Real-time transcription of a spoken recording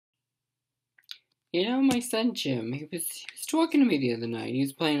You know, my son Jim, he was talking to me the other night. He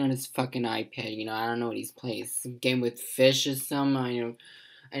was playing on his fucking iPad. I don't know what he's playing. Some game with fish or something.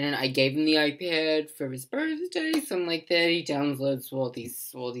 And then I gave him the iPad for his birthday, something like that. He downloads all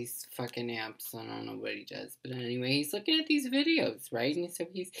these fucking apps. I don't know what he does, but anyway, he's looking at these videos, right? And so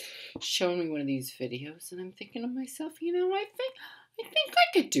he's showing me one of these videos, and I'm thinking to myself, I think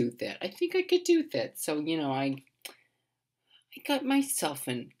I could do that. I think I could do that. So I got myself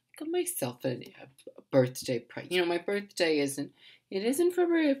a birthday present. My birthday isn't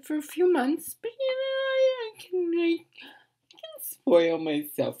for a few months, but I can spoil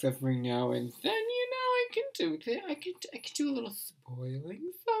myself every now and then. I can do that. I can do a little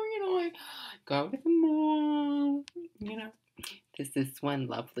spoiling. So I go to the mall. There's this one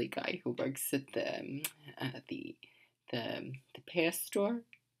lovely guy who works at the pair store.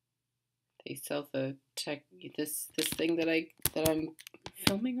 They sell this thing that I'm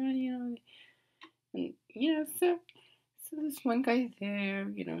filming on, and so this one guy there,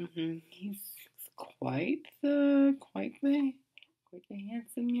 he's quite the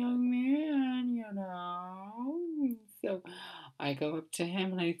handsome young man. So I go up to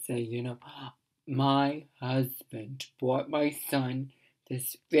him and I say, my husband bought my son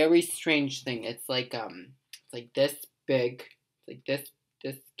this very strange thing. It's like this big. It's like this.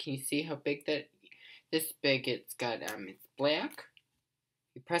 Can you see how big that? This big. It's black.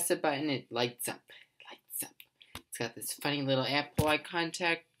 You press a button, it lights up. It's got this funny little Apple eye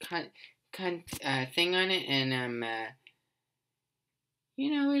contact thing on it, and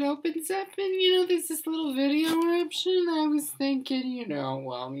it opens up, and there's this little video option. I was thinking,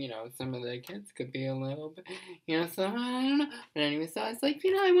 some of the kids could be a little bit, so I don't know. But anyway, so I was like,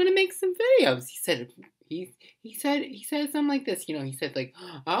 I want to make some videos. He said something like this. He said like,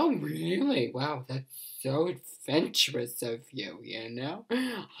 oh really? Wow, that's so adventurous of you.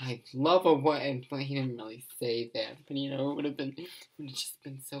 I love a what, and he didn't really say that, but it would have just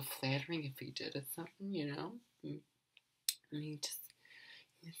been so flattering if he did or something. And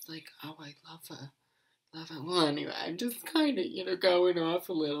it's like, oh, I love her. Love her. Well, anyway, I'm just kind of, going off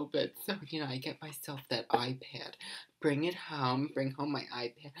a little bit. So, I get myself that iPad. Bring home my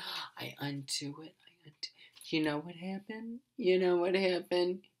iPad. I undo it. You know what happened?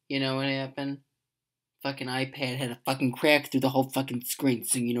 Fucking iPad had a fucking crack through the whole fucking screen.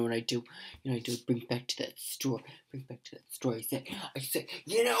 So you know what I do? Bring it back to that store. I say,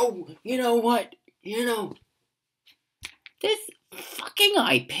 you know what? This fucking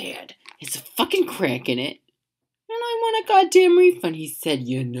iPad has a fucking crack in it, and I want a goddamn refund. He said,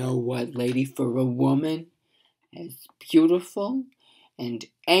 you know what, lady, for a woman as beautiful and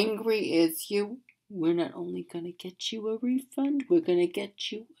angry as you, we're not only gonna get you a refund, we're gonna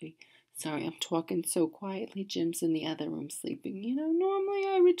get you a... Sorry, I'm talking so quietly. Jim's in the other room sleeping. Normally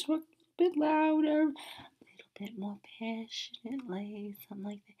I would talk a little bit louder, a little bit more passionately, something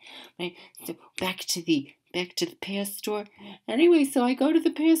like that. Right, so back to the pair store. Anyway, so I go to the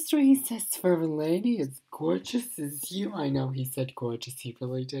pair store. He says, for a lady as gorgeous as you. I know he said gorgeous. He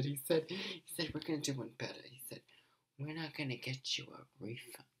really did. He said we're gonna do one better. He said, we're not gonna get you a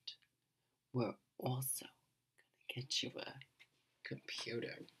refund. We're also gonna get you a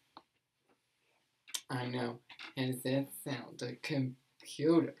computer. I know. How does that sound? A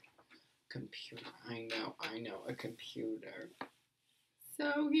computer. I know. A computer.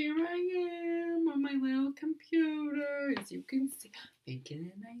 So here I am on my little computer, as you can see,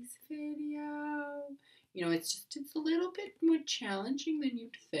 making a nice video. It's a little bit more challenging than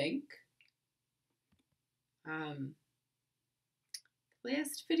you'd think. The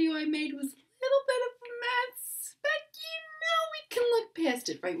last video I made was a little bit of a mess, but we can look past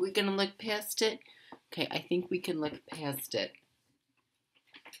it, right? We're gonna look past it. Okay, I think we can look past it.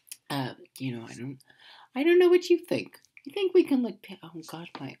 I don't know what you think. You think we can look past... Oh, God,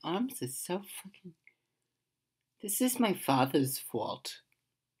 my arms are so fucking... This is my father's fault.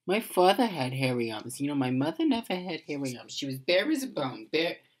 My father had hairy arms. My mother never had hairy arms. She was bare as a bone.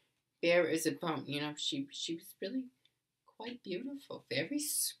 Bare as a bone. She was really quite beautiful. Very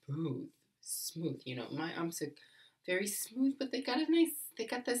smooth. My arms are very smooth, but they got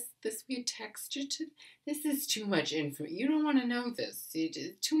this weird texture to... This is too much info. You don't want to know this.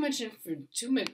 It's too much info. Too much...